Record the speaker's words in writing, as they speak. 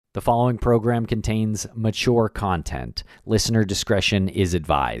The following program contains mature content. Listener discretion is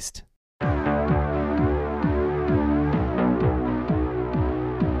advised.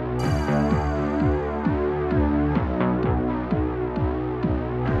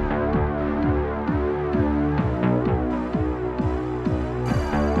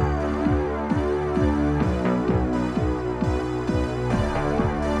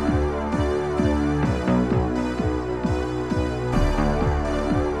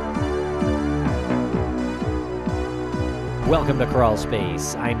 Welcome to Crawl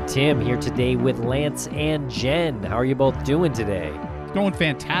Space. I'm Tim, here today with Lance and Jen. How are you both doing today? It's going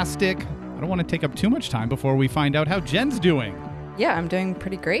fantastic. I don't want to take up too much time before we find out how Jen's doing. Yeah, I'm doing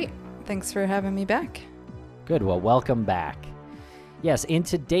pretty great. Thanks for having me back. Good. Well, welcome back. Yes, in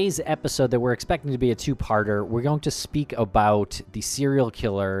today's episode that we're expecting to be a two-parter, we're going to speak about the serial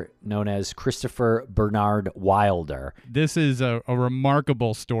killer known as Christopher Bernard Wilder. This is a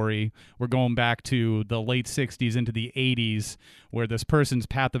remarkable story. We're going back to the late 60s into the 80s, where this person's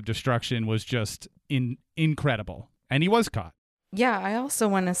path of destruction was just incredible. And he was caught. Yeah, I also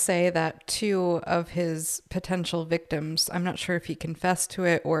want to say that two of his potential victims, I'm not sure if he confessed to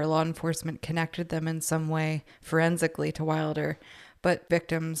it or law enforcement connected them in some way forensically to Wilder, but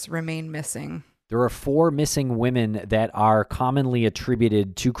victims remain missing. There are 4 missing women that are commonly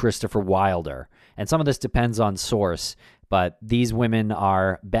attributed to Christopher Wilder, and some of this depends on source, but these women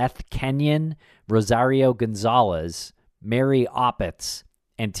are Beth Kenyon, Rosario Gonzalez, Mary Opitz,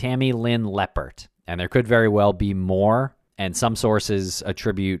 and Tammy Lynn Leppert. And there could very well be more, and some sources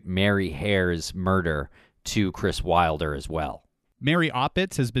attribute Mary Hare's murder to Chris Wilder as well. Mary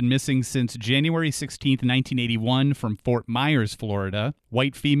Opitz has been missing since January 16, 1981 from Fort Myers, Florida.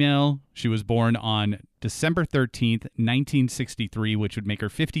 White female. She was born on December 13, 1963, which would make her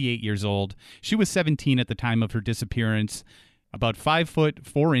 58 years old. She was 17 at the time of her disappearance, about 5 foot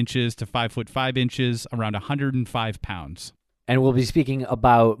 4 inches to 5 foot 5 inches, around 105 pounds. And we'll be speaking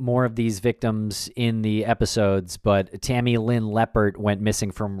about more of these victims in the episodes, but Tammy Lynn Leppert went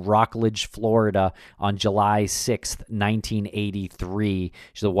missing from Rockledge, Florida on July 6th, 1983.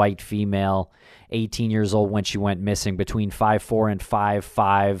 She's a white female, 18 years old when she went missing, between 5'4" and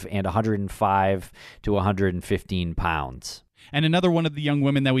 5'5", and 105 to 115 pounds. And another one of the young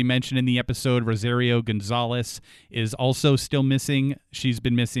women that we mentioned in the episode, Rosario Gonzalez, is also still missing. She's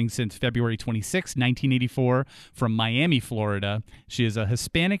been missing since February 26, 1984, from Miami, Florida. She is a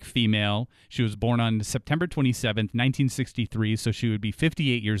Hispanic female. She was born on September 27, 1963, so she would be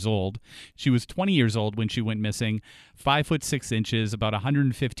 58 years old. She was 20 years old when she went missing, 5 foot 6 inches, about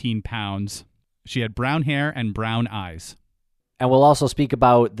 115 pounds. She had brown hair and brown eyes. And we'll also speak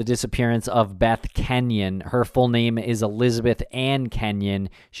about the disappearance of Beth Kenyon. Her full name is Elizabeth Ann Kenyon.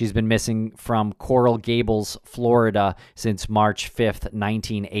 She's been missing from Coral Gables, Florida since March 5th,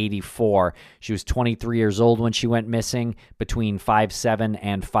 1984. She was 23 years old when she went missing, between 5'7"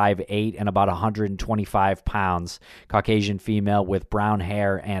 and 5'8", and about 125 pounds. Caucasian female with brown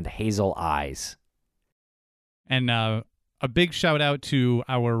hair and hazel eyes. And a big shout out to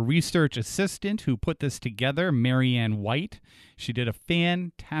our research assistant who put this together, Marianne White. She did a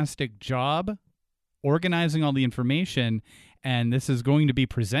fantastic job organizing all the information, and this is going to be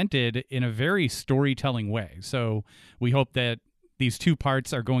presented in a very storytelling way. So we hope that these two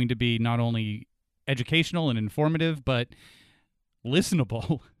parts are going to be not only educational and informative, but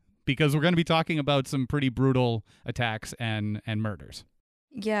listenable, because we're going to be talking about some pretty brutal attacks and murders.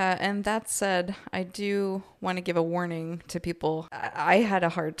 Yeah, and that said, I do want to give a warning to people. I had a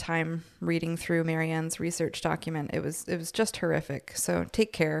hard time reading through Marianne's research document. It was just horrific. So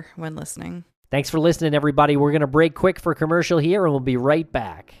take care when listening. Thanks for listening, everybody. We're going to break quick for commercial here, and we'll be right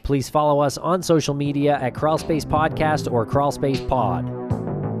back. Please follow us on social media at Crawlspace Podcast or Crawlspace Pod.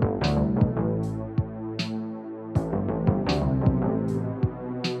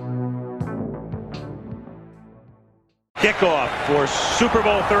 Kickoff for Super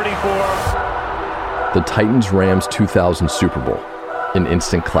Bowl 34. The Titans-Rams 2000 Super Bowl, an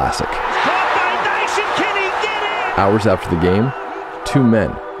instant classic. Can he get it? Hours after the game, 2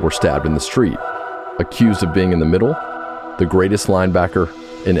 men were stabbed in the street, accused of being in the middle, the greatest linebacker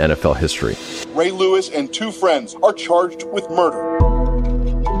in NFL history. Ray Lewis and 2 friends are charged with murder.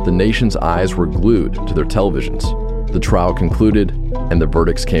 The nation's eyes were glued to their televisions. The trial concluded, and the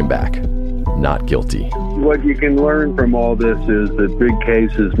verdicts came back. Not guilty. What you can learn from all this is that big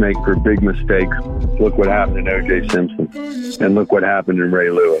cases make for big mistakes. Look what happened in O.J. Simpson, and look what happened in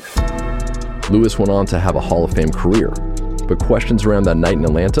Ray Lewis. Lewis went on to have a Hall of Fame career, but questions around that night in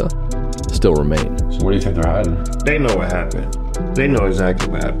Atlanta still remain. So what do you think they're hiding? They know what happened. They know exactly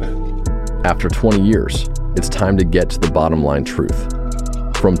what happened. After 20 years, it's time to get to the bottom line truth.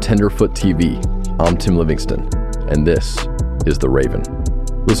 From Tenderfoot TV, I'm Tim Livingston, and this is The Raven.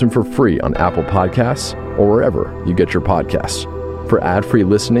 Listen for free on Apple Podcasts or wherever you get your podcasts. For ad-free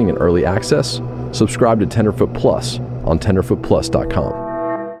listening and early access, subscribe to Tenderfoot Plus on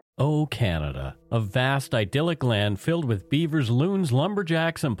tenderfootplus.com. Oh, Canada, a vast, idyllic land filled with beavers, loons,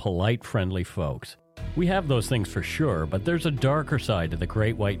 lumberjacks, and polite, friendly folks. We have those things for sure, but there's a darker side to the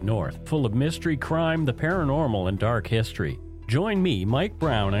Great White North, full of mystery, crime, the paranormal, and dark history. Join me, Mike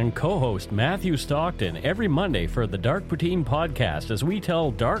Brown, and co-host Matthew Stockton every Monday for the Dark Poutine podcast as we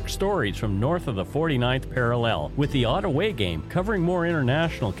tell dark stories from north of the 49th parallel, with the Ottawa game covering more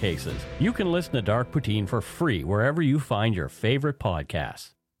international cases. You can listen to Dark Poutine for free wherever you find your favorite podcasts.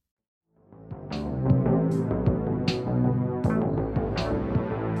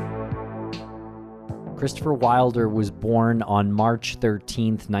 Christopher Wilder was born on March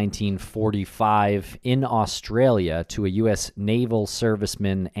 13th, 1945, in Australia to a U.S. naval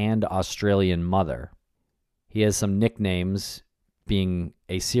serviceman and Australian mother. He has some nicknames, being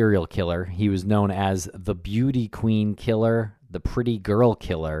a serial killer. He was known as the Beauty Queen Killer, the Pretty Girl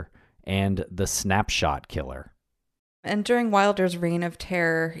Killer, and the Snapshot Killer. And during Wilder's reign of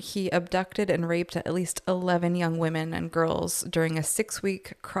terror, he abducted and raped at least 11 young women and girls during a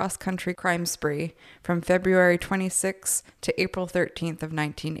 6-week cross-country crime spree from February 26 to April 13th of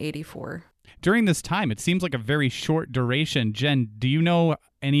 1984. During this time, it seems like a very short duration. Jen, do you know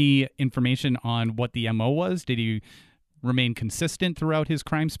any information on what the MO was? Did he remain consistent throughout his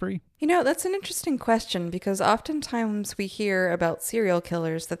crime spree? You know, that's an interesting question because oftentimes we hear about serial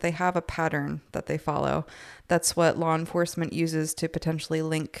killers that they have a pattern that they follow. That's what law enforcement uses to potentially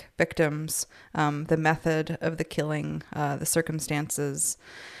link victims, the method of the killing, the circumstances.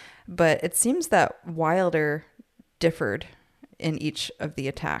 But it seems that Wilder differed in each of the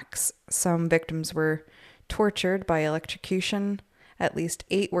attacks. Some victims were tortured by electrocution. At least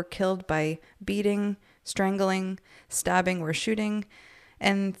 8 were killed by beating, strangling, stabbing, or shooting,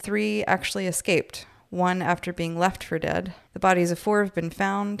 and 3 actually escaped, 1 after being left for dead. The bodies of 4 have been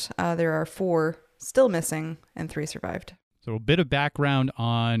found. There are 4 still missing, and 3 survived. So a bit of background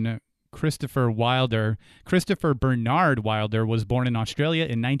on Christopher Wilder. Christopher Bernard Wilder was born in Australia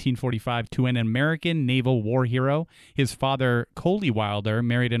in 1945 to an American naval war hero. His father, Coley Wilder,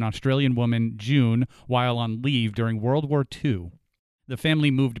 married an Australian woman, June, while on leave during World War II. The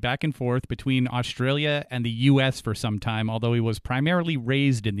family moved back and forth between Australia and the U.S. for some time, although he was primarily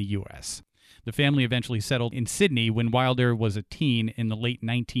raised in the U.S. The family eventually settled in Sydney when Wilder was a teen in the late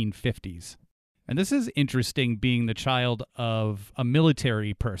 1950s. And this is interesting, being the child of a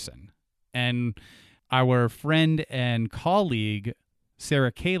military person. And our friend and colleague,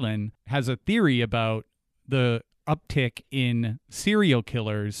 Sarah Kalin, has a theory about the uptick in serial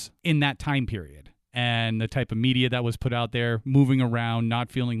killers in that time period. And the type of media that was put out there, moving around,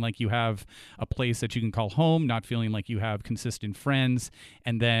 not feeling like you have a place that you can call home, not feeling like you have consistent friends,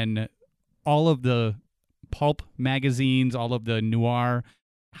 and then all of the pulp magazines, all of the noir,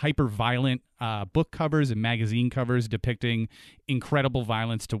 hyper-violent book covers and magazine covers depicting incredible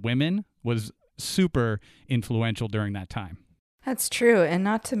violence to women was super influential during that time. That's true, and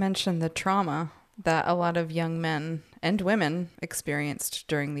not to mention the trauma that a lot of young men and women experienced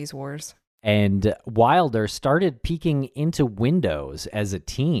during these wars. And Wilder started peeking into windows as a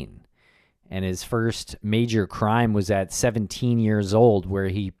teen. And his first major crime was at 17 years old, where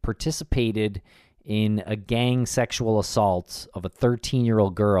he participated in a gang sexual assault of a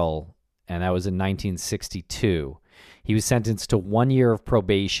 13-year-old girl, and that was in 1962. He was sentenced to 1 year of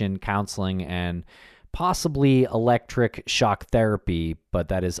probation, counseling, and possibly electric shock therapy, but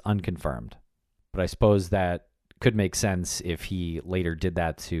that is unconfirmed. But I suppose that could make sense if he later did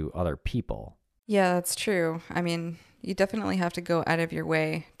that to other people. Yeah, that's true. I mean, you definitely have to go out of your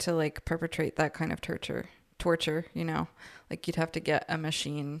way to like perpetrate that kind of torture, you know, like you'd have to get a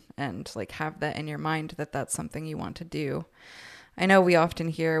machine and like have that in your mind that that's something you want to do. I know we often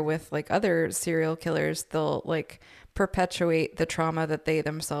hear with like other serial killers, they'll like perpetuate the trauma that they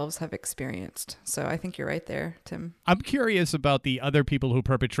themselves have experienced. So I think you're right there, Tim. I'm curious about the other people who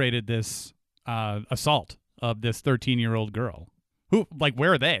perpetrated this assault of this 13-year-old girl. Who, like,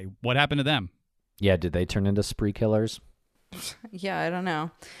 where are they? What happened to them? Yeah, did they turn into spree killers? Yeah, I don't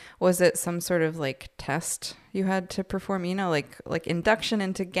know. Was it some sort of like test you had to perform? You know, like induction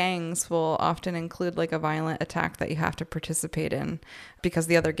into gangs will often include like a violent attack that you have to participate in because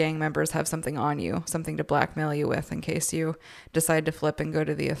the other gang members have something on you, something to blackmail you with in case you decide to flip and go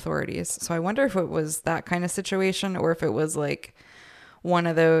to the authorities. So I wonder if it was that kind of situation or if it was like one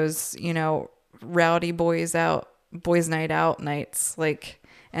of those, you know, rowdy boys night out nights, like,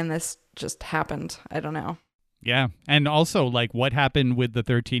 and this just happened. I don't know. Yeah. And also, like, what happened with the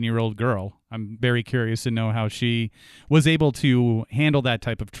 13-year-old girl? I'm very curious to know how she was able to handle that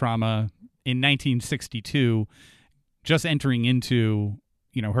type of trauma in 1962, just entering into,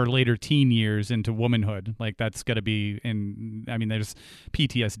 her later teen years into womanhood. Like, that's got to be there's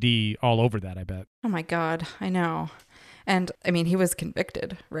PTSD all over that, I bet. Oh my God, I know. And he was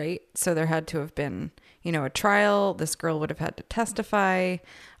convicted, right? So there had to have been, a trial. This girl would have had to testify,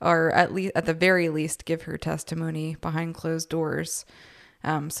 or at the very least give her testimony behind closed doors.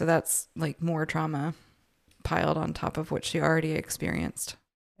 So that's like more trauma piled on top of what she already experienced.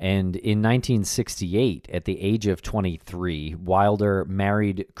 And in 1968, at the age of 23, Wilder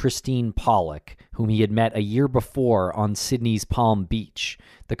married Christine Pollock, whom he had met a year before on Sydney's Palm Beach.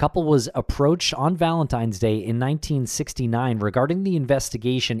 The couple was approached on Valentine's Day in 1969 regarding the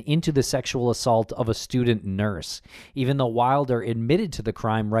investigation into the sexual assault of a student nurse. Even though Wilder admitted to the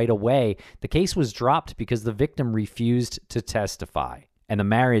crime right away, the case was dropped because the victim refused to testify. And the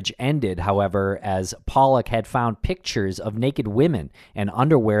marriage ended, however, as Pollock had found pictures of naked women and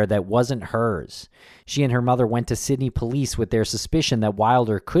underwear that wasn't hers. She and her mother went to Sydney police with their suspicion that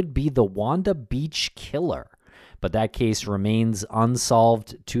Wilder could be the Wanda Beach killer. But that case remains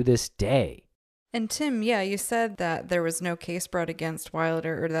unsolved to this day. And Tim, yeah, you said that there was no case brought against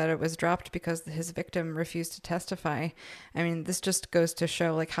Wilder, or that it was dropped because his victim refused to testify. This just goes to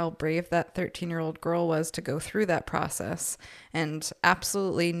show like how brave that 13-year-old girl was to go through that process, and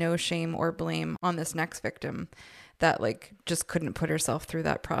absolutely no shame or blame on this next victim that like just couldn't put herself through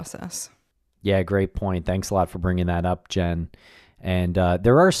that process. Yeah, great point. Thanks a lot for bringing that up, Jen. And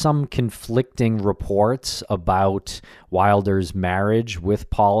there are some conflicting reports about Wilder's marriage with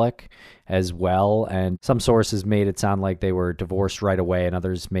Pollock as well. And some sources made it sound like they were divorced right away, and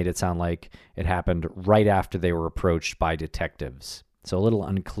others made it sound like it happened right after they were approached by detectives. So a little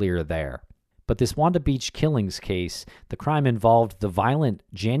unclear there. But this Wanda Beach killings case, the crime involved the violent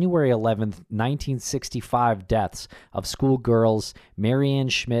January 11th, 1965 deaths of schoolgirls Marianne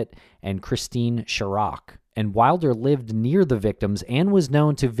Schmidt and Christine Chirac. And Wilder lived near the victims and was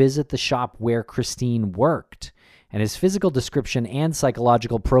known to visit the shop where Christine worked. And his physical description and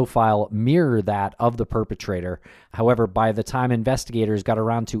psychological profile mirror that of the perpetrator. However, by the time investigators got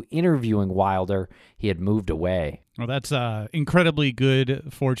around to interviewing Wilder, he had moved away. Well, that's incredibly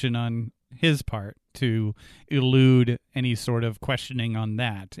good fortune on his part to elude any sort of questioning on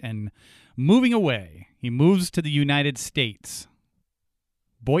that. And moving away, he moves to the United States.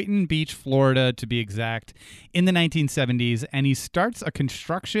 Boynton Beach, Florida, to be exact, in the 1970s, and he starts a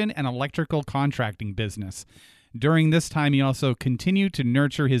construction and electrical contracting business. During this time, he also continued to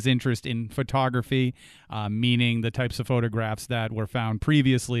nurture his interest in photography, meaning the types of photographs that were found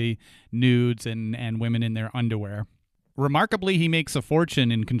previously, nudes and women in their underwear. Remarkably, he makes a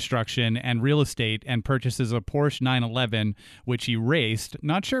fortune in construction and real estate and purchases a Porsche 911, which he raced.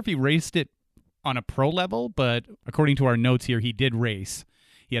 Not sure if he raced it on a pro level, but according to our notes here, he did race.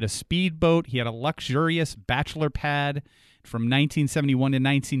 He had a speedboat. He had a luxurious bachelor pad. From 1971 to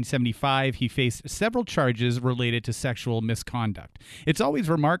 1975, he faced several charges related to sexual misconduct. It's always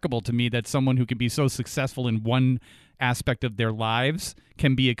remarkable to me that someone who can be so successful in one aspect of their lives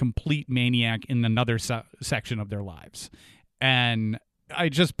can be a complete maniac in another section of their lives. And I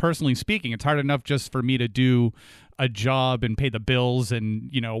just personally speaking, it's hard enough just for me to do a job and pay the bills and,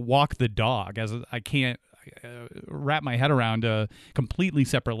 walk the dog, as I can't wrap my head around a completely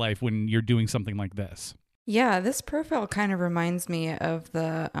separate life when you're doing something like this. Yeah, this profile kind of reminds me of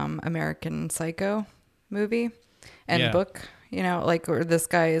the American Psycho movie and book, where this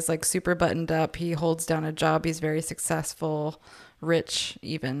guy is like super buttoned up. He holds down a job. He's very successful, rich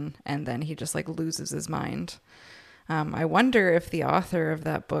even, and then he just like loses his mind. I wonder if the author of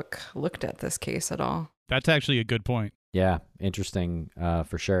that book looked at this case at all. That's actually a good point. Yeah, interesting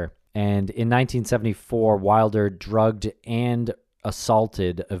for sure. And in 1974, Wilder drugged and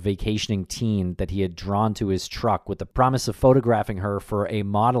assaulted a vacationing teen that he had drawn to his truck with the promise of photographing her for a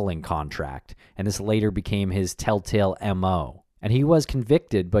modeling contract, and this later became his telltale MO. And he was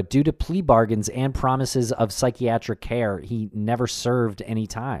convicted, but due to plea bargains and promises of psychiatric care, he never served any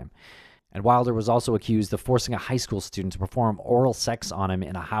time. And Wilder was also accused of forcing a high school student to perform oral sex on him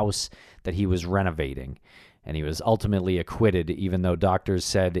in a house that he was renovating. And he was ultimately acquitted, even though doctors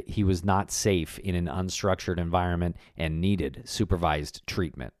said he was not safe in an unstructured environment and needed supervised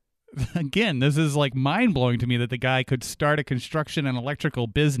treatment. Again, this is like mind-blowing to me that the guy could start a construction and electrical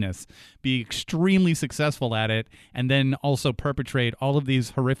business, be extremely successful at it, and then also perpetrate all of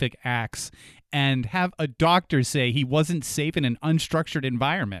these horrific acts and have a doctor say he wasn't safe in an unstructured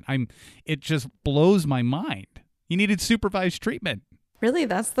environment. It just blows my mind. He needed supervised treatment. Really?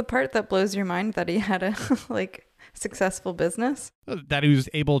 That's the part that blows your mind, that he had a successful business? That he was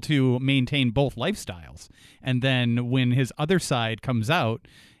able to maintain both lifestyles. And then when his other side comes out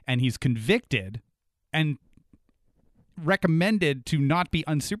and he's convicted and recommended to not be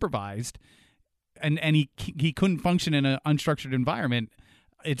unsupervised, and he couldn't function in an unstructured environment,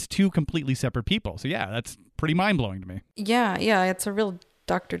 it's two completely separate people. So yeah, that's pretty mind-blowing to me. Yeah, it's a real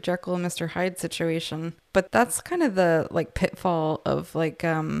Dr. Jekyll and Mr. Hyde situation. But that's kind of the pitfall of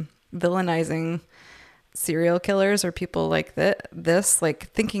villainizing serial killers or people like this,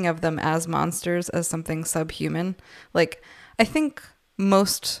 thinking of them as monsters, as something subhuman. I think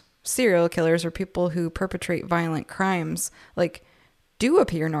most serial killers or people who perpetrate violent crimes do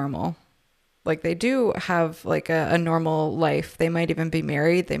appear normal. They do have a normal life. They might even be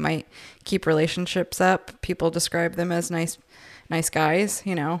married. They might keep relationships up. People describe them as nice guys,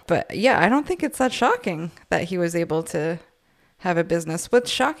 But yeah, I don't think it's that shocking that he was able to have a business. What's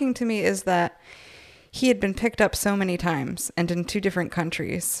shocking to me is that he had been picked up so many times and in 2 different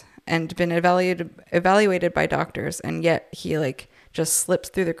countries and been evaluated by doctors, and yet he just slips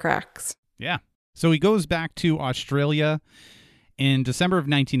through the cracks. Yeah. So he goes back to Australia in December of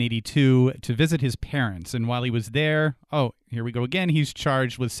 1982 to visit his parents. And while he was there, here we go again, he's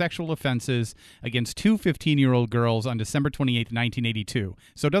charged with sexual offenses against 2 15-year-old girls on December 28th, 1982.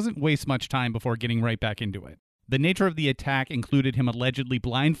 So it doesn't waste much time before getting right back into it. The nature of the attack included him allegedly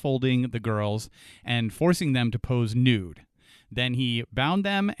blindfolding the girls and forcing them to pose nude. Then he bound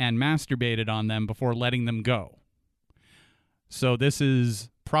them and masturbated on them before letting them go. So this is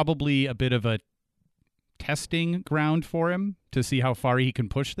probably a bit of a testing ground for him to see how far he can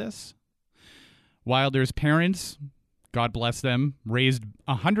push this. Wilder's parents, God bless them, raised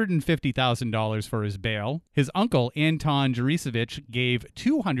 $150,000 for his bail. His uncle, Anton Juricevich, gave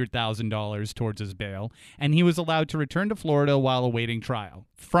 $200,000 towards his bail, and he was allowed to return to Florida while awaiting trial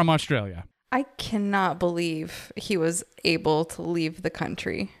from Australia. I cannot believe he was able to leave the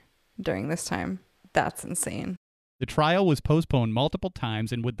country during this time. That's insane. The trial was postponed multiple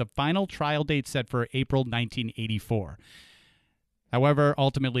times, and with the final trial date set for April 1984. However,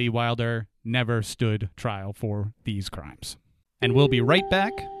 ultimately, Wilder never stood trial for these crimes. And we'll be right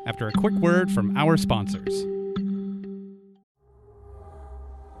back after a quick word from our sponsors.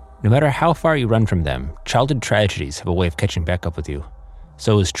 No matter how far you run from them, childhood tragedies have a way of catching back up with you.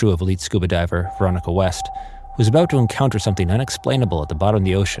 So is true of elite scuba diver Veronica West, who's about to encounter something unexplainable at the bottom of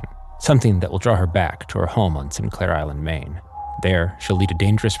the ocean. Something that will draw her back to her home on Sinclair Island, Maine. There, she'll lead a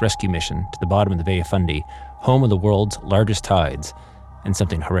dangerous rescue mission to the bottom of the Bay of Fundy, home of the world's largest tides, and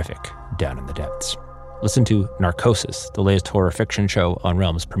something horrific down in the depths. Listen to Narcosis, the latest horror fiction show on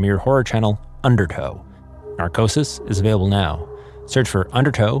Realm's premier horror channel, Undertow. Narcosis is available now. Search for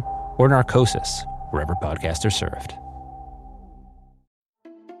Undertow or Narcosis wherever podcasts are served.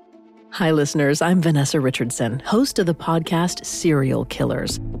 Hi, listeners. I'm Vanessa Richardson, host of the podcast Serial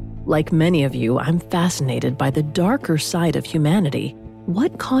Killers. Like many of you, I'm fascinated by the darker side of humanity.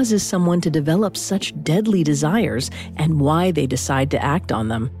 What causes someone to develop such deadly desires and why they decide to act on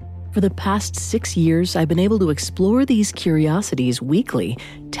them? For the past 6 years, I've been able to explore these curiosities weekly,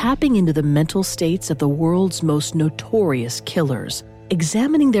 tapping into the mental states of the world's most notorious killers,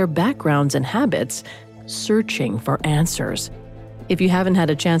 examining their backgrounds and habits, searching for answers. If you haven't had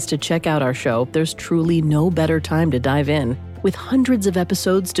a chance to check out our show, there's truly no better time to dive in. With hundreds of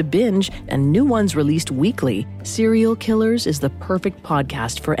episodes to binge and new ones released weekly, Serial Killers is the perfect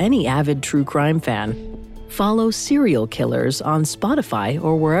podcast for any avid true crime fan. Follow Serial Killers on Spotify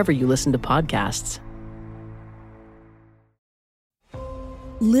or wherever you listen to podcasts.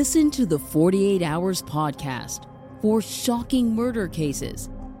 Listen to the 48 Hours podcast for shocking murder cases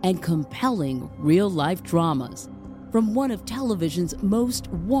and compelling real-life dramas from one of television's most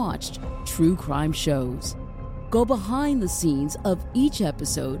watched true crime shows. Go behind the scenes of each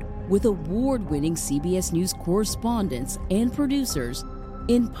episode with award-winning CBS News correspondents and producers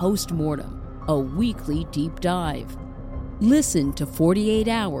in Postmortem, a weekly deep dive. Listen to 48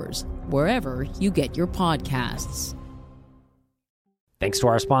 Hours wherever you get your podcasts. Thanks to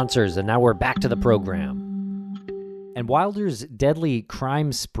our sponsors, and now we're back to the program. And Wilder's deadly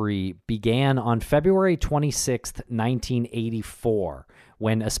crime spree began on February 26, 1984,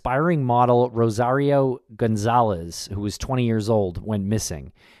 when aspiring model Rosario Gonzalez, who was 20 years old, went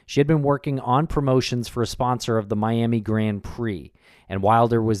missing. She had been working on promotions for a sponsor of the Miami Grand Prix, and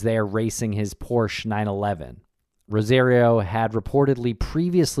Wilder was there racing his Porsche 911. Rosario had reportedly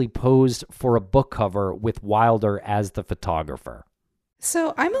previously posed for a book cover with Wilder as the photographer.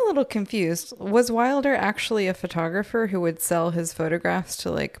 So I'm a little confused. Was Wilder actually a photographer who would sell his photographs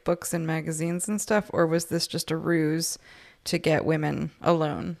to books and magazines and stuff, or was this just a ruse to get women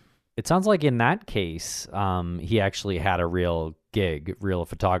alone. It sounds like in that case, he actually had a real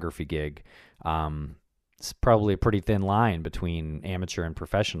photography gig. It's probably a pretty thin line between amateur and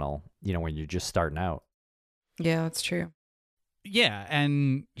professional, when you're just starting out. Yeah, that's true. Yeah,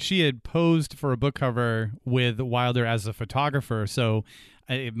 and she had posed for a book cover with Wilder as a photographer, so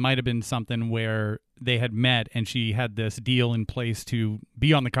it might have been something where they had met and she had this deal in place to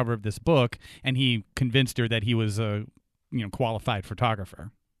be on the cover of this book, and he convinced her that he was a qualified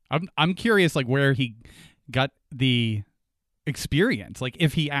photographer. I'm curious, like, where he got the experience, like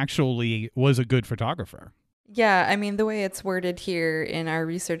if he actually was a good photographer. Yeah, I mean, the way it's worded here in our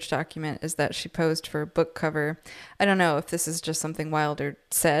research document is that she posed for a book cover. I don't know if this is just something Wilder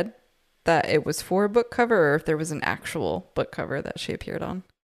said, that it was for a book cover, or if there was an actual book cover that she appeared on.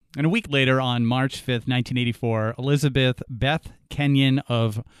 And a week later, on March 5th, 1984, Elizabeth Beth Kenyon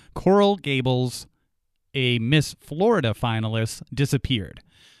of Coral Gables, a Miss Florida finalist, disappeared.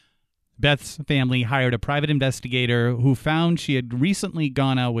 Beth's family hired a private investigator who found she had recently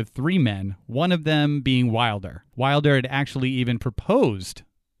gone out with 3 men, one of them being Wilder. Wilder had actually even proposed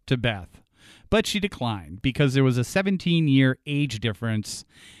to Beth, but she declined because there was a 17-year age difference.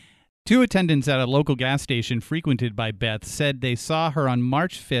 2 attendants at a local gas station frequented by Beth said they saw her on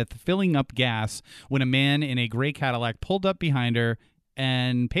March 5th filling up gas when a man in a gray Cadillac pulled up behind her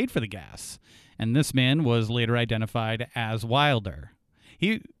and paid for the gas. And this man was later identified as Wilder.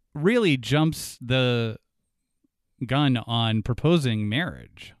 He really jumps the gun on proposing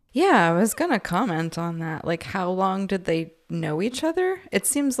marriage. Yeah, I was going to comment on that. Like, how long did they know each other? It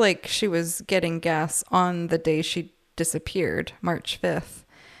seems like she was getting gas on the day she disappeared, March 5th.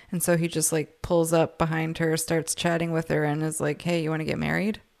 And so he just like pulls up behind her, starts chatting with her, and is like, hey, you want to get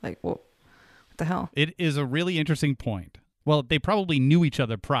married? Like, what the hell? It is a really interesting point. Well, they probably knew each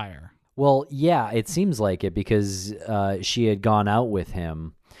other prior. Well, yeah, it seems like it because she had gone out with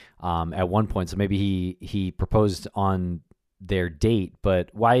him at one point. So maybe he proposed on their date, but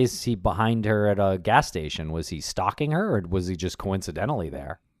why is he behind her at a gas station? Was he stalking her, or was he just coincidentally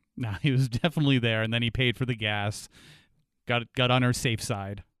there? No, he was definitely there, and then he paid for the gas, got on her safe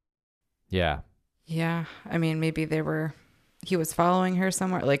side. Yeah. Yeah, I mean, maybe he was following her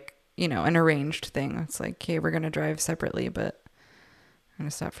somewhere, like, an arranged thing. It's like, okay, we're going to drive separately, but I'm going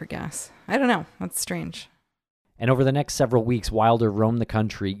to stop for gas. I don't know. That's strange. And over the next several weeks, Wilder roamed the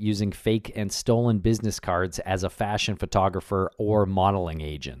country using fake and stolen business cards as a fashion photographer or modeling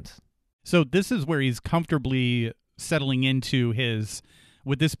agent. So this is where he's comfortably settling into his,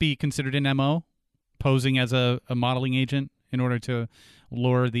 would this be considered an MO? Posing as a modeling agent in order to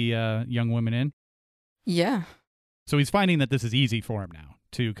lure the young women in? Yeah. So he's finding that this is easy for him now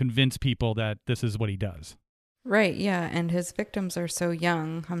to convince people that this is what he does. Right, yeah, and his victims are so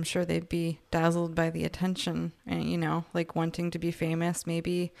young. I'm sure they'd be dazzled by the attention and, like wanting to be famous.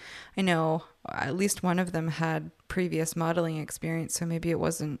 Maybe, I know at least one of them had previous modeling experience, so maybe it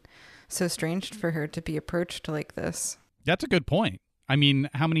wasn't so strange for her to be approached like this. That's a good point. I mean,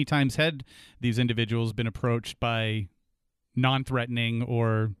 how many times had these individuals been approached by non-threatening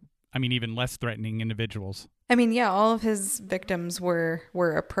or, even less threatening individuals? I mean, yeah, all of his victims were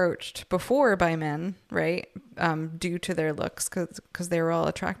approached before by men, right? Due to their looks, because they were all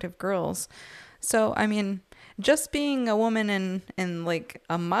attractive girls. So, just being a woman in like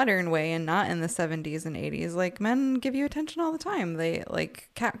a modern way and not in the 70s and 80s, like men give you attention all the time. They like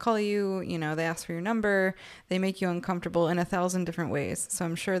catcall you, they ask for your number, they make you uncomfortable in 1,000 different ways. So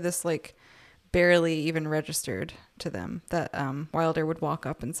I'm sure this like barely even registered to them that Wilder would walk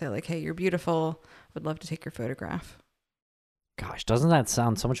up and say like, hey, you're beautiful, would love to take your photograph. Gosh, doesn't that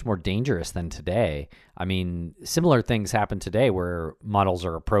sound so much more dangerous than today? Similar things happen today where models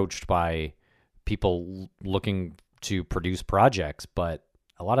are approached by people looking to produce projects, but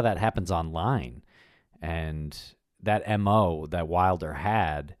a lot of that happens online. And that MO that Wilder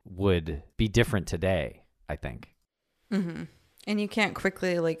had would be different today, I think. Mm-hmm. And you can't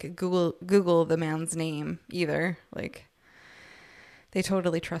quickly like Google the man's name either. Like, they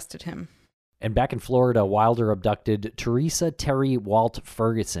totally trusted him. And back in Florida, Wilder abducted Teresa Terry Walt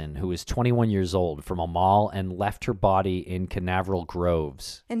Ferguson, who was 21 years old, from a mall and left her body in Canaveral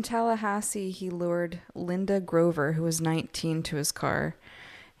Groves. In Tallahassee, he lured Linda Grover, who was 19, to his car.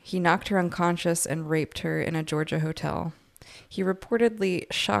 He knocked her unconscious and raped her in a Georgia hotel. He reportedly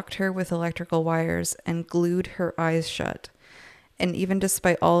shocked her with electrical wires and glued her eyes shut. And even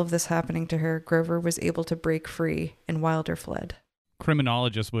despite all of this happening to her, Grover was able to break free and Wilder fled.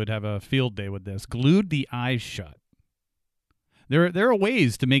 Criminologists would have a field day with this. Glued the eyes shut. There are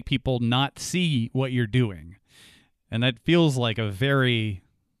ways to make people not see what you're doing. And that feels like a very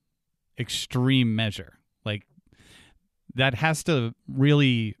extreme measure. Like, that has to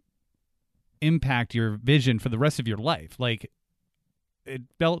really impact your vision for the rest of your life. Like, it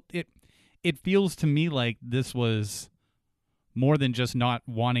feels to me like this was more than just not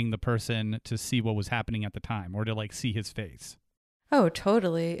wanting the person to see what was happening at the time or to like see his face. Oh,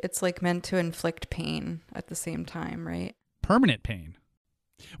 totally. It's like meant to inflict pain at the same time, right? Permanent pain.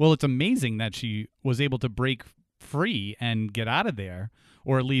 Well, it's amazing that she was able to break free and get out of there,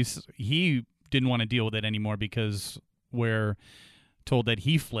 or at least he didn't want to deal with it anymore because we're told that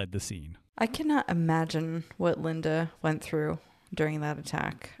he fled the scene. I cannot imagine what Linda went through during that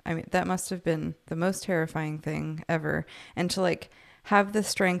attack. I mean, that must have been the most terrifying thing ever. And to like have the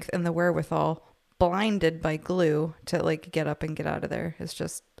strength and the wherewithal, blinded by glue, to like get up and get out of there is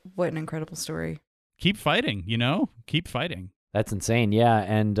just, what an incredible story. Keep fighting, you know? Keep fighting. That's insane, yeah.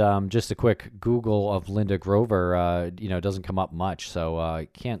 And just a quick Google of Linda Grover, doesn't come up much, so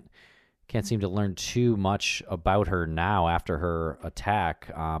can't seem to learn too much about her now after her attack.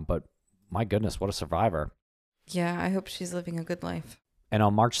 But my goodness, what a survivor! Yeah, I hope she's living a good life. And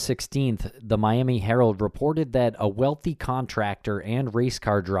on March 16th, the Miami Herald reported that a wealthy contractor and race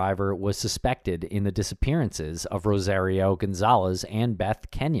car driver was suspected in the disappearances of Rosario Gonzalez and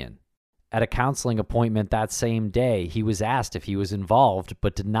Beth Kenyon. At a counseling appointment that same day, he was asked if he was involved,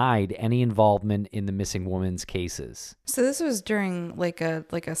 but denied any involvement in the missing woman's cases. So this was during like a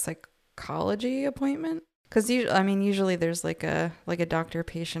psychology appointment? Because usually there's like a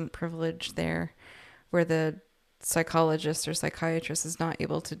doctor-patient privilege there, where the psychologist or psychiatrist is not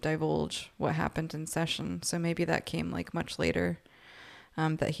able to divulge what happened in session. So maybe that came like much later,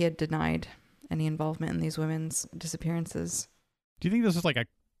 that he had denied any involvement in these women's disappearances. Do you think this was like a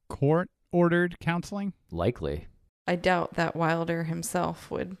court-ordered counseling? Likely. I doubt that Wilder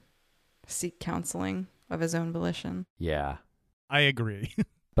himself would seek counseling of his own volition. Yeah. I agree.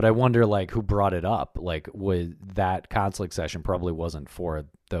 But I wonder, like, who brought it up? Like, that counseling session probably wasn't for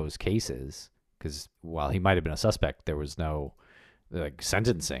those cases. Because while he might have been a suspect, there was no, like,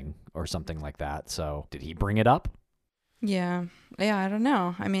 sentencing or something like that. So did he bring it up? Yeah, I don't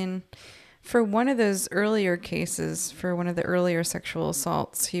know. I mean, for one of those earlier cases, for one of the earlier sexual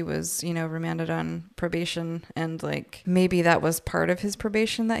assaults, he was, remanded on probation, and like maybe that was part of his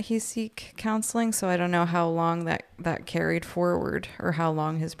probation that he seek counseling. So I don't know how long that carried forward or how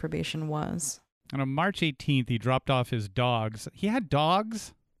long his probation was. And on March 18th, he dropped off his dogs. He had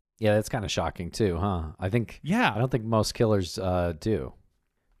dogs? Yeah, that's kind of shocking too, huh? I don't think most killers do.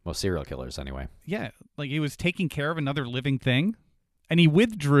 Most serial killers, anyway. Yeah, like he was taking care of another living thing. And he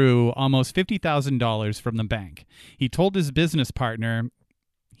withdrew almost $50,000 from the bank. He told his business partner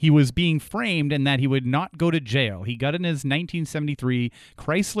he was being framed and that he would not go to jail. He got in his 1973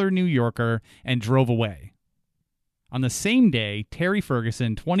 Chrysler New Yorker and drove away. On the same day, Terry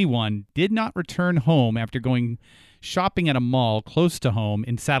Ferguson, 21, did not return home after going shopping at a mall close to home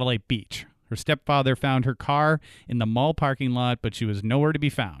in Satellite Beach. Her stepfather found her car in the mall parking lot, but she was nowhere to be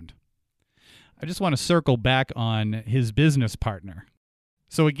found. I just want to circle back on his business partner.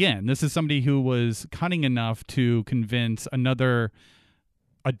 So again, this is somebody who was cunning enough to convince another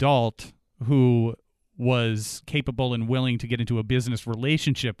adult who was capable and willing to get into a business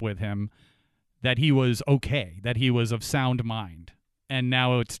relationship with him that he was okay, that he was of sound mind. And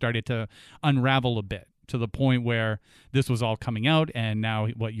now it started to unravel a bit to the point where this was all coming out, and now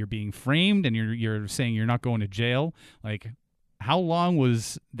what, you're being framed and you're saying you're not going to jail. Like, how long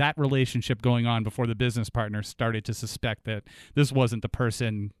was that relationship going on before the business partner started to suspect that this wasn't the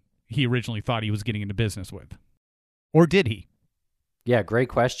person he originally thought he was getting into business with? Or did he? Yeah, great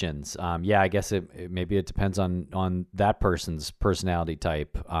questions. I guess maybe it depends on that person's personality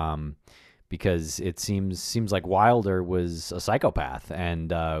type, because it seems like Wilder was a psychopath,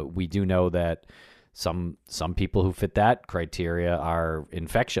 and we do know that some people who fit that criteria are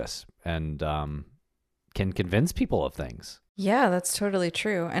infectious and can convince people of things. Yeah, that's totally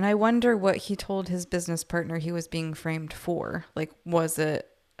true. And I wonder what he told his business partner he was being framed for. Like, was it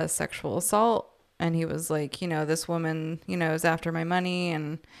a sexual assault? And he was like, this woman, is after my money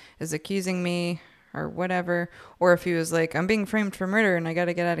and is accusing me or whatever. Or if he was like, I'm being framed for murder and I got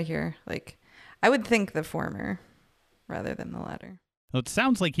to get out of here. Like, I would think the former rather than the latter. Well, it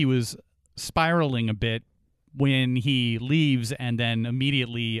sounds like he was spiraling a bit when he leaves and then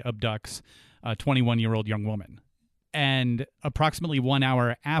immediately abducts a 21-year-old young woman. And approximately 1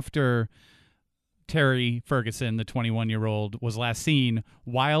 hour after Terry Ferguson, the 21-year-old, was last seen,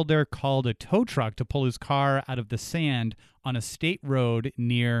 Wilder called a tow truck to pull his car out of the sand on a state road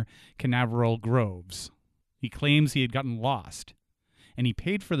near Canaveral Groves. He claims he had gotten lost, and he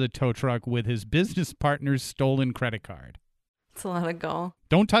paid for the tow truck with his business partner's stolen credit card. It's a lot of gall.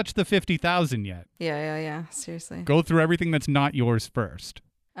 Don't touch the 50,000 yet. Yeah. Seriously. Go through everything that's not yours first.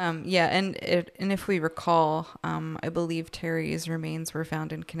 And if we recall, I believe Terry's remains were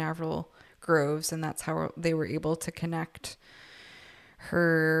found in Canaveral Groves, and that's how they were able to connect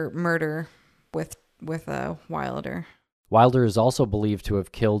her murder with Wilder. Wilder is also believed to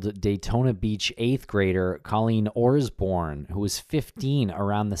have killed Daytona Beach 8th grader Colleen Osborne, who was 15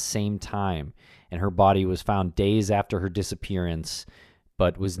 around the same time, and her body was found days after her disappearance,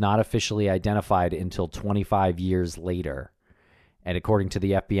 but was not officially identified until 25 years later. And according to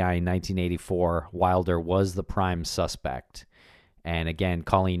the FBI in 1984, Wilder was the prime suspect. And again,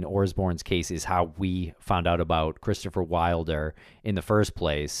 Colleen Osborne's case is how we found out about Christopher Wilder in the first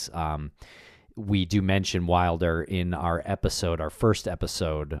place. We do mention Wilder in our first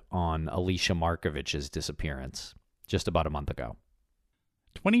episode on Alicia Markovich's disappearance just about a month ago.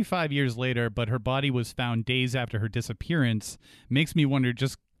 25 years later, but her body was found days after her disappearance, makes me wonder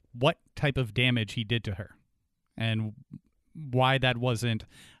just what type of damage he did to her and why that wasn't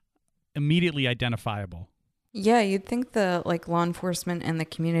immediately identifiable. Yeah, you'd think the law enforcement and the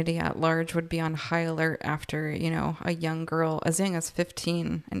community at large would be on high alert after, a young girl as young as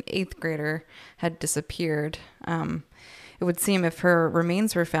 15, an 8th grader, had disappeared. It would seem if her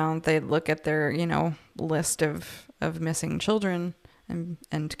remains were found, they'd look at their, list of missing children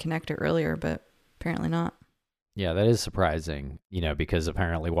and connect it earlier, but apparently not. Yeah, that is surprising, because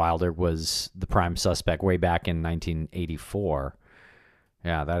apparently Wilder was the prime suspect way back in 1984.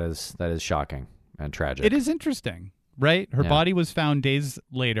 Yeah, that is shocking and tragic. It is interesting, right? Her body was found days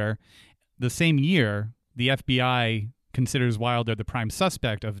later. The same year, the FBI considers Wilder the prime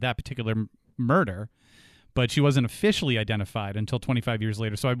suspect of that particular murder, but she wasn't officially identified until 25 years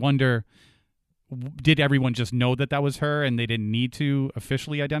later. So I wonder, did everyone just know that was her and they didn't need to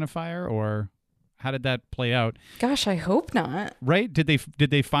officially identify her, or how did that play out? Gosh, I hope not. Right? Did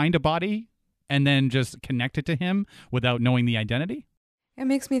they find a body and then just connect it to him without knowing the identity? It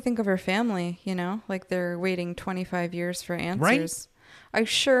makes me think of her family, they're waiting 25 years for answers. Right? I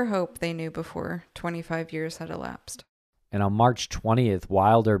sure hope they knew before 25 years had elapsed. And on March 20th,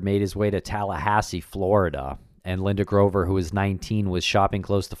 Wilder made his way to Tallahassee, Florida. And Linda Grover, who was 19, was shopping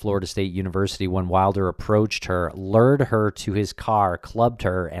close to Florida State University when Wilder approached her, lured her to his car, clubbed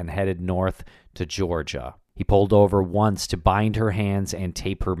her, and headed north to Georgia. He pulled over once to bind her hands and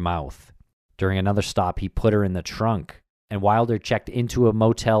tape her mouth. During another stop, he put her in the trunk. And Wilder checked into a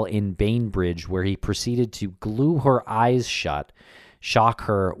motel in Bainbridge where he proceeded to glue her eyes shut, shock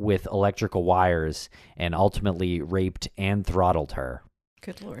her with electrical wires, and ultimately raped and throttled her.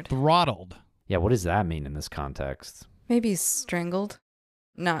 Good Lord. Throttled? Yeah, what does that mean in this context? Maybe strangled.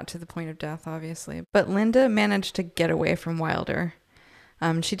 Not to the point of death, obviously. But Linda managed to get away from Wilder.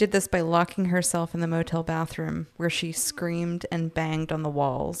 She did this by locking herself in the motel bathroom where she screamed and banged on the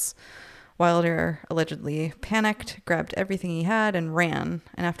walls. Wilder allegedly panicked, grabbed everything he had, and ran.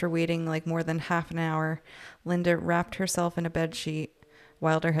 And after waiting more than half an hour, Linda wrapped herself in a bedsheet.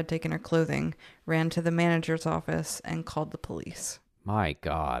 Wilder had taken her clothing, ran to the manager's office, and called the police. My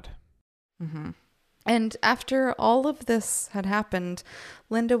God. Mm-hmm. And after all of this had happened,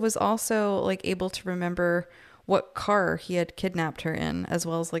 Linda was also able to remember what car he had kidnapped her in, as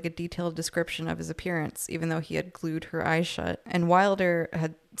well as a detailed description of his appearance, even though he had glued her eyes shut. And Wilder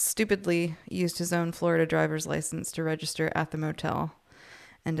had stupidly used his own Florida driver's license to register at the motel,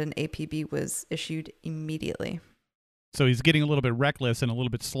 and an APB was issued immediately. So he's getting a little bit reckless and a little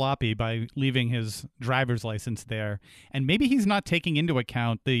bit sloppy by leaving his driver's license there. And maybe he's not taking into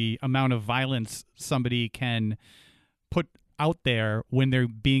account the amount of violence somebody can put out there when they're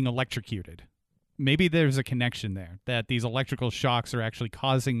being electrocuted. Maybe there's a connection there, that these electrical shocks are actually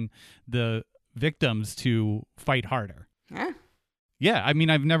causing the victims to fight harder. Yeah. Yeah, I mean,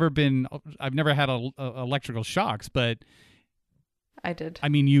 I've never had electrical shocks, but I did. I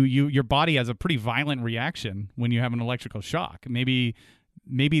mean, your body has a pretty violent reaction when you have an electrical shock. Maybe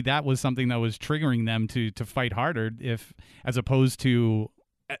that was something that was triggering them to fight harder, as opposed to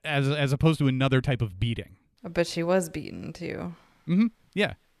another type of beating. But she was beaten too. Mm-hmm.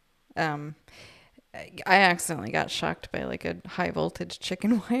 Yeah. I accidentally got shocked by a high voltage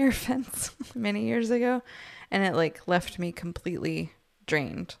chicken wire fence many years ago, and it left me completely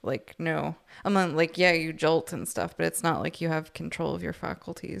drained. No, I'm yeah, you jolt and stuff, but it's not you have control of your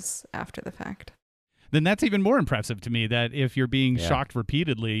faculties after the fact. Then that's even more impressive to me, that if you're being shocked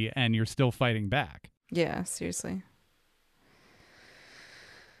repeatedly and you're still fighting back. Yeah, seriously.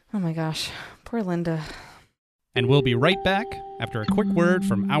 Oh my gosh, poor Linda. And we'll be right back after a quick word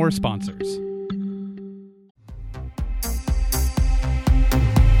from our sponsors.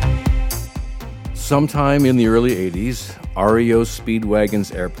 Sometime in the early 80s, REO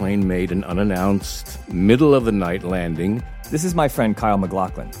Speedwagon's airplane made an unannounced, middle-of-the-night landing. This is my friend Kyle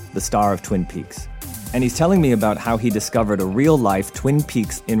MacLachlan, the star of Twin Peaks. And he's telling me about how he discovered a real-life Twin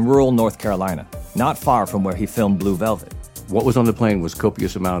Peaks in rural North Carolina, not far from where he filmed Blue Velvet. What was on the plane was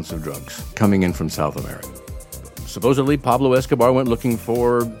copious amounts of drugs coming in from South America. Supposedly, Pablo Escobar went looking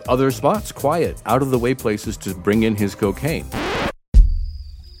for other spots, quiet, out-of-the-way places to bring in his cocaine.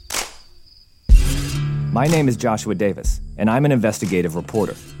 My name is Joshua Davis, and I'm an investigative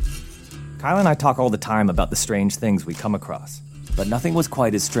reporter. Kyle and I talk all the time about the strange things we come across, but nothing was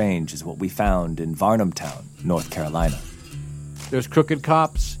quite as strange as what we found in Varnamtown, North Carolina. There's crooked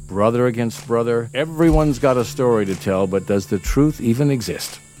cops, brother against brother. Everyone's got a story to tell, but does the truth even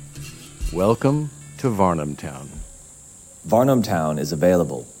exist? Welcome to Varnamtown. Varnamtown is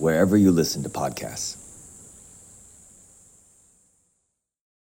available wherever you listen to podcasts.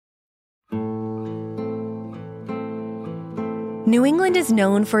 New England is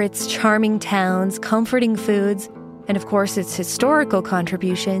known for its charming towns, comforting foods, and of course its historical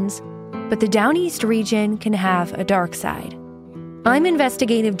contributions, but the Down East region can have a dark side. I'm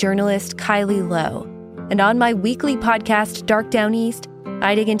investigative journalist Kylie Lowe, and on my weekly podcast, Dark Down East,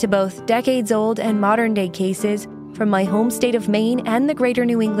 I dig into both decades-old and modern-day cases from my home state of Maine and the greater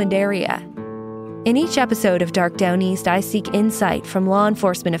New England area. In each episode of Dark Down East, I seek insight from law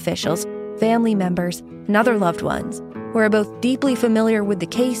enforcement officials, family members, and other loved ones who are both deeply familiar with the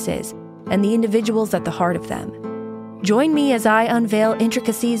cases and the individuals at the heart of them. Join me as I unveil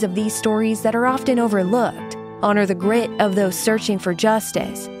intricacies of these stories that are often overlooked, honor the grit of those searching for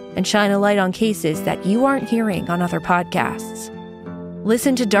justice, and shine a light on cases that you aren't hearing on other podcasts.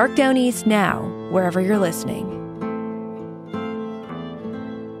 Listen to Dark Down East now, wherever you're listening.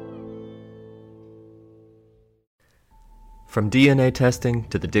 From DNA testing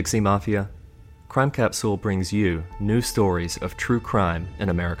to the Dixie Mafia, Crime Capsule brings you new stories of true crime in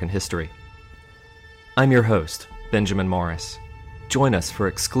American history. I'm your host, Benjamin Morris. Join us for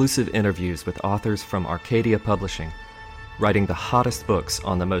exclusive interviews with authors from Arcadia Publishing, writing the hottest books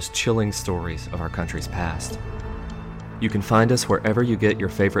on the most chilling stories of our country's past. You can find us wherever you get your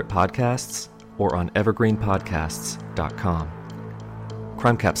favorite podcasts or on evergreenpodcasts.com.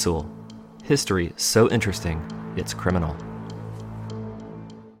 Crime Capsule. History so interesting, it's criminal.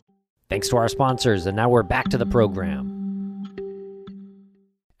 Thanks to our sponsors, and now we're back to the program.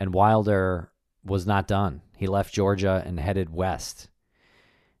 And Wilder was not done. He left Georgia and headed west.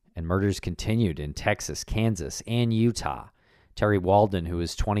 And murders continued in Texas, Kansas, and Utah. Terry Walden, who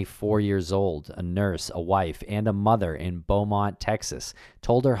is 24 years old, a nurse, a wife, and a mother in Beaumont, Texas,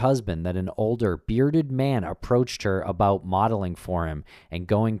 told her husband that an older, bearded man approached her about modeling for him and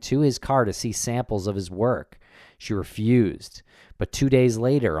going to his car to see samples of his work. She refused. But 2 days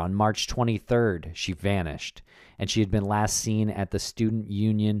later, on March 23rd, she vanished, and she had been last seen at the Student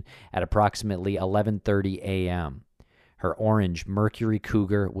Union at approximately 11:30 a.m. Her orange Mercury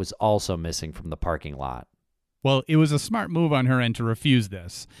Cougar was also missing from the parking lot. Well, it was a smart move on her end to refuse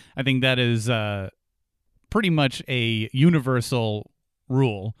this. I think that is pretty much a universal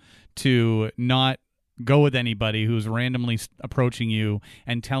rule to not go with anybody who's randomly approaching you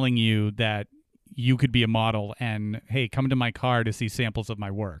and telling you that you could be a model and, hey, come to my car to see samples of my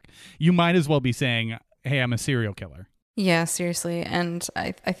work. You might as well be saying, hey, I'm a serial killer. Yeah, seriously. And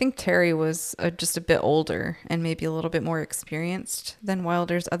I think Terry was just a bit older and maybe a little bit more experienced than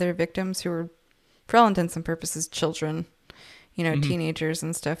Wilder's other victims, who were, for all intents and purposes, children, teenagers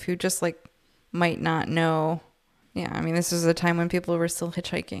and stuff, who just might not know. Yeah, I mean, this was a time when people were still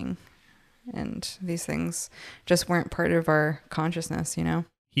hitchhiking, and these things just weren't part of our consciousness,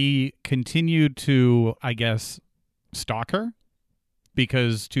 He continued to, I guess, stalk her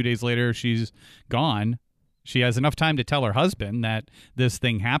because 2 days later she's gone. She has enough time to tell her husband that this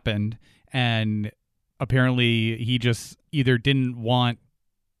thing happened, and apparently he just either didn't want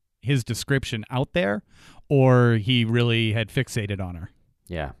his description out there or he really had fixated on her.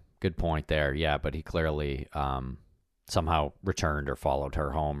 Yeah, good point there. Yeah, but he clearly somehow returned or followed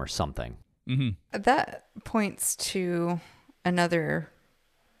her home or something. Mm-hmm. That points to another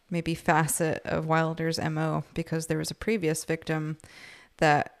maybe facet of Wilder's MO, because there was a previous victim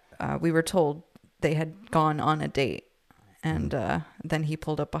that we were told they had gone on a date, and then he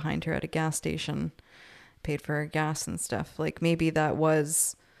pulled up behind her at a gas station, paid for her gas and stuff. Maybe that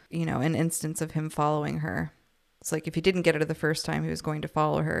was, an instance of him following her. It's if he didn't get her the first time, he was going to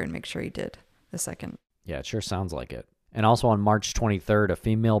follow her and make sure he did the second. Yeah, it sure sounds like it. And also on March 23rd, a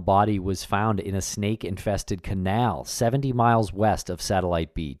female body was found in a snake-infested canal 70 miles west of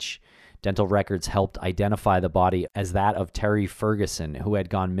Satellite Beach. Dental records helped identify the body as that of Terry Ferguson, who had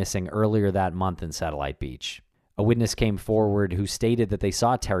gone missing earlier that month in Satellite Beach. A witness came forward who stated that they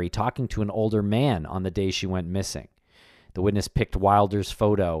saw Terry talking to an older man on the day she went missing. The witness picked Wilder's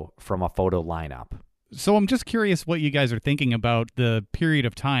photo from a photo lineup. So I'm just curious what you guys are thinking about the period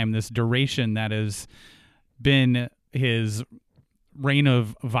of time, this duration that has been his reign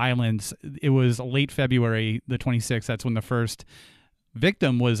of violence. It was late February, the 26th. That's when the first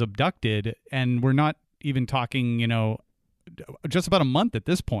victim was abducted. And we're not even talking, just about a month at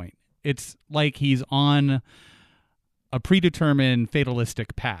this point. It's like he's on a predetermined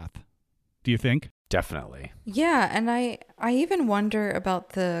fatalistic path. Do you think? Definitely. Yeah, and I even wonder about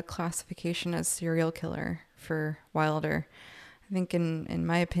the classification as serial killer for Wilder. I think in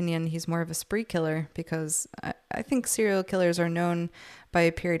my opinion, he's more of a spree killer because I think serial killers are known by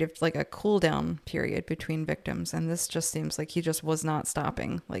a period of like a cool down period between victims. And this just seems like he just was not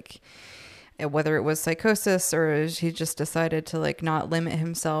stopping. Like whether it was psychosis or he just decided to like not limit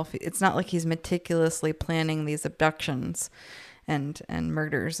himself. It's not like he's meticulously planning these abductions and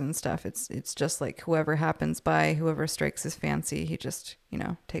murders and stuff. It's just like whoever happens by, whoever strikes his fancy, he just,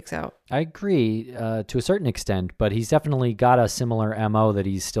 takes out. I agree to a certain extent, but he's definitely got a similar MO that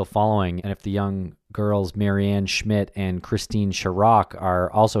he's still following. And if the young girls, Marianne Schmidt and Christine Chirac, are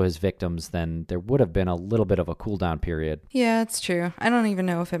also his victims, then there would have been a little bit of a cool down period. Yeah, it's true. I don't even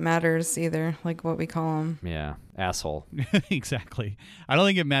know if it matters either, like what we call him. Yeah, asshole. Exactly. I don't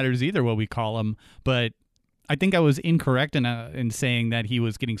think it matters either what we call him, but I think I was incorrect in saying that he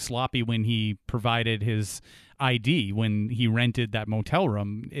was getting sloppy when he provided his ID when he rented that motel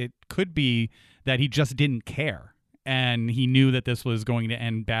room. It could be that he just didn't care and he knew that this was going to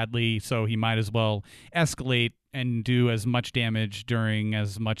end badly, so he might as well escalate and do as much damage during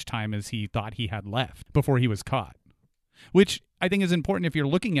as much time as he thought he had left before he was caught. Which I think is important if you're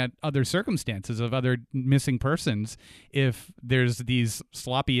looking at other circumstances of other missing persons. If there's these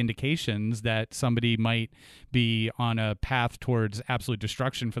sloppy indications that somebody might be on a path towards absolute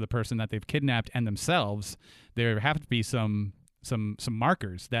destruction for the person that they've kidnapped and themselves, there have to be some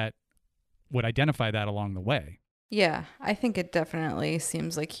markers that would identify that along the way. Yeah, I think it definitely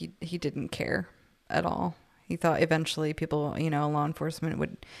seems like he didn't care at all. He thought eventually people, law enforcement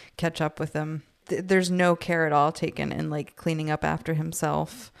would catch up with him. There's no care at all taken in like cleaning up after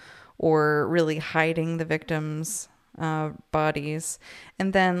himself or really hiding the victims' bodies.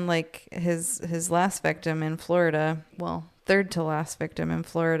 And then like his last victim in Florida, well, third to last victim in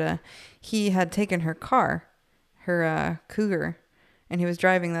Florida, he had taken her car, her Cougar, and he was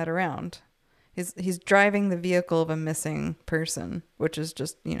driving that around. He's driving the vehicle of a missing person, which is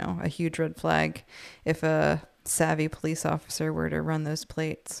just, a huge red flag if a savvy police officer were to run those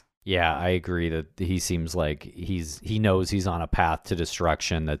plates. Yeah, I agree that he seems like he knows he's on a path to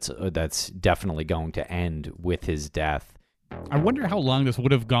destruction that's definitely going to end with his death. I wonder how long this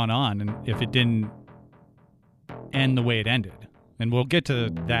would have gone on and if it didn't end the way it ended. And we'll get to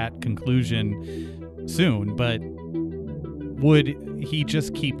that conclusion soon, but would he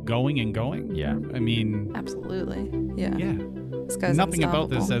just keep going and going? Yeah. I mean... Absolutely. Yeah. Yeah. This guy's nothing about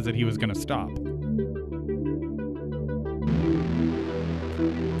this unstoppable. says that he was going to stop.